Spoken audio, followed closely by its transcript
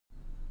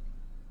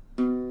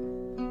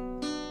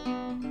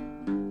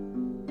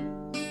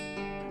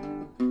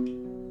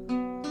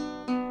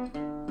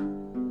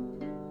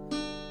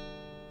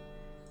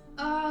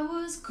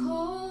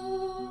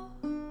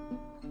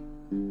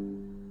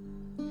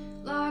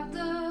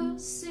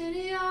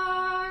city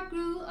I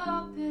grew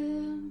up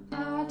in,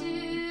 I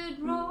did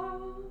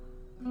wrong.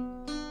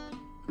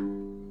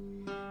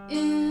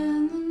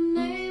 In the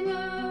name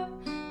of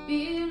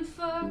being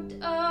fucked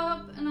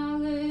up, and I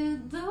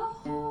lit the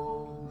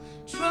whole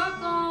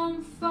truck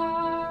on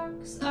fire,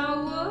 'cause I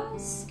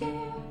was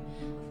scared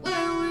of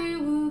where we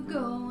were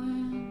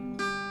going.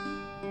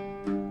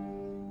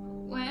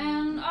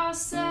 When I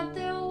said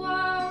there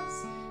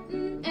was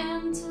an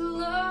end to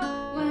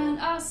love, when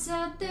I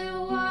said there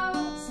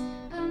was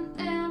an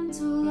end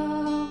to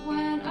love,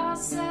 when I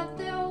said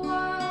there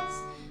was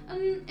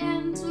an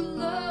end to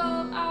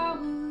love, I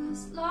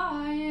was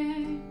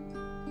lying.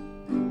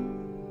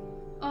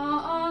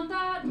 On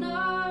that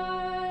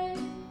night,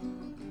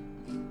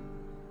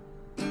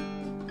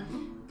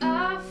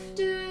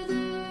 after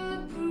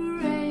the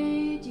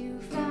parade, you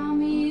found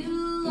me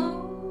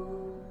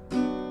alone,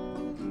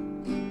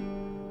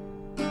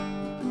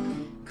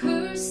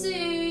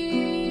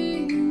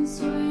 cursing and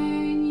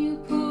swearing. You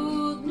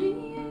pulled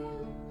me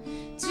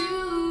into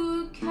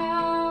a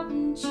cab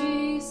and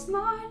chased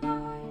my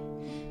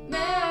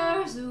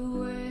nightmares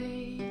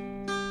away.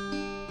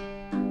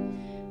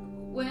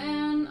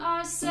 When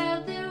I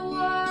said there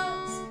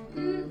was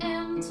an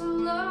end to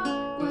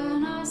love,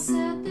 when I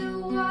said there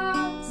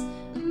was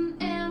an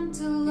end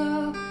to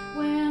love,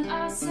 when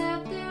I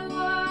said there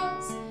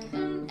was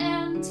an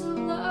end to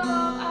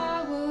love,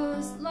 I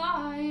was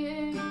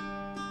lying.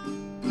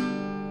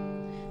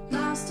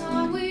 Last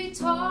time we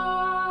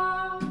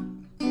talked,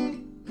 the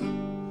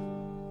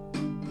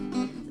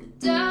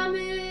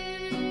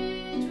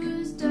damage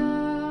was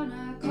done.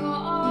 I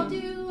called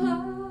you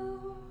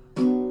love.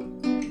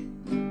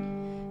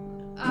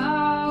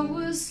 I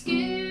was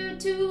scared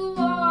to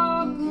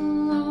walk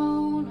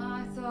alone.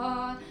 I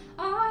thought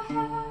I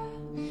had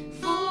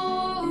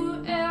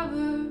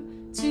forever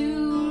to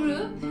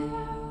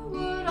repair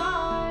what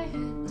I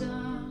had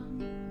done.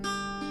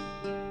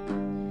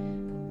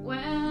 But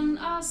when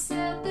I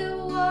said there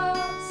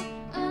was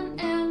an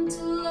end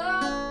to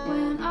love,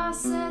 when I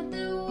said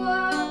there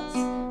was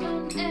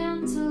an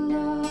end to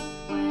love,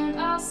 when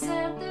I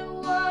said there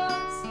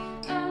was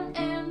an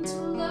end to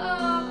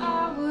love,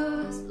 I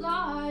was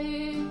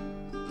lying.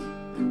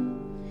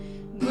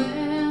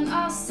 When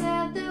I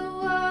said there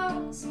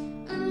was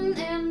an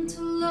end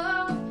to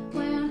love,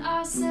 when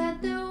I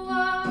said there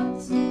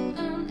was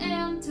an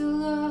end to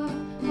love,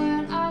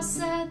 when I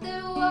said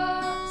there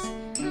was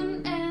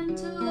an end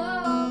to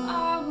love,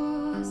 I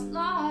was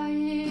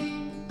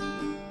lying.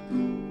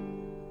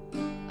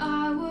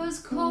 I was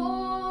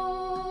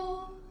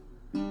cold,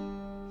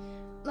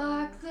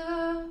 like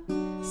the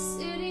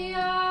city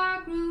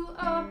I grew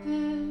up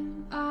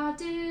in, I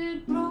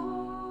did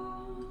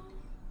wrong.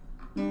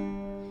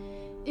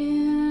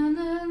 In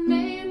the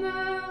name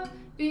of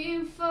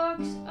being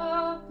fucked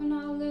up, and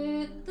I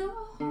lit the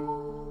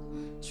whole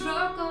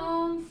truck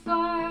on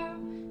fire,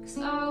 'cause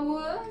I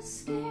was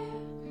scared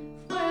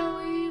of where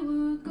we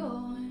were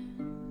going.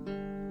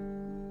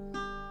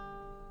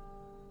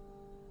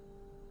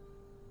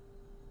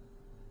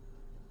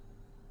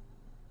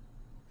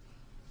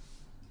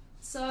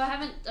 So I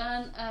haven't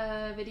done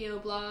a video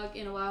blog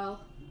in a while.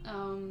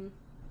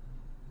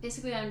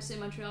 Basically I'm just in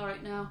Montreal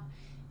right now,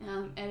 and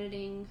I'm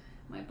editing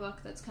my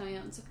book that's coming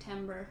out in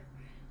September.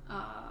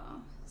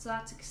 So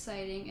that's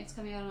exciting. It's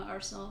coming out on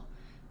Arsenal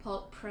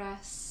Pulp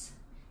Press,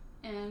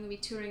 and I'm gonna be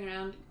touring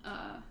around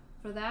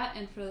for that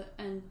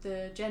and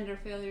the gender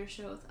failure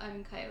show with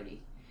Ivan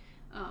Coyote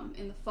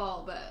in the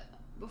fall. But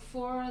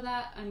before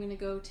that, I'm gonna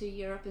go to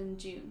Europe in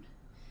June.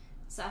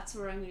 So that's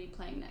where I'm gonna be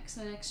playing next.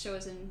 The next show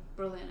is in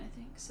Berlin, I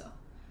think. So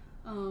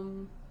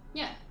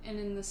yeah, and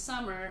in the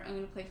summer I'm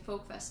gonna play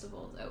folk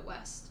festivals out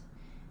west.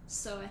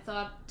 So I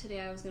thought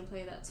today I was gonna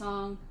play that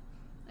song.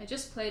 I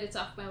just played it's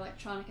off my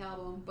electronic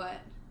album,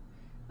 but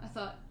I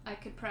thought I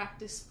could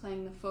practice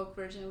playing the folk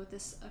version with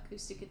this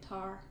acoustic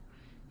guitar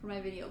for my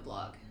video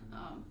blog.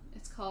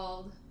 It's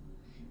called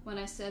When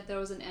I Said There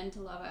Was an End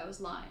to Love, I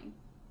Was Lying.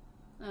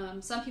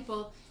 Some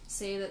people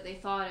say that they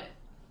thought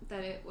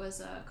that it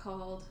was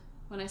called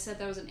When I Said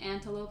There Was an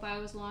Antelope, I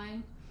Was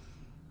Lying.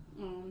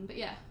 But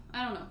yeah,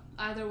 I don't know.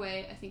 Either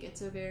way, I think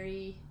it's a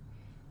very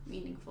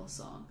meaningful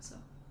song. So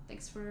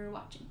thanks for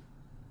watching.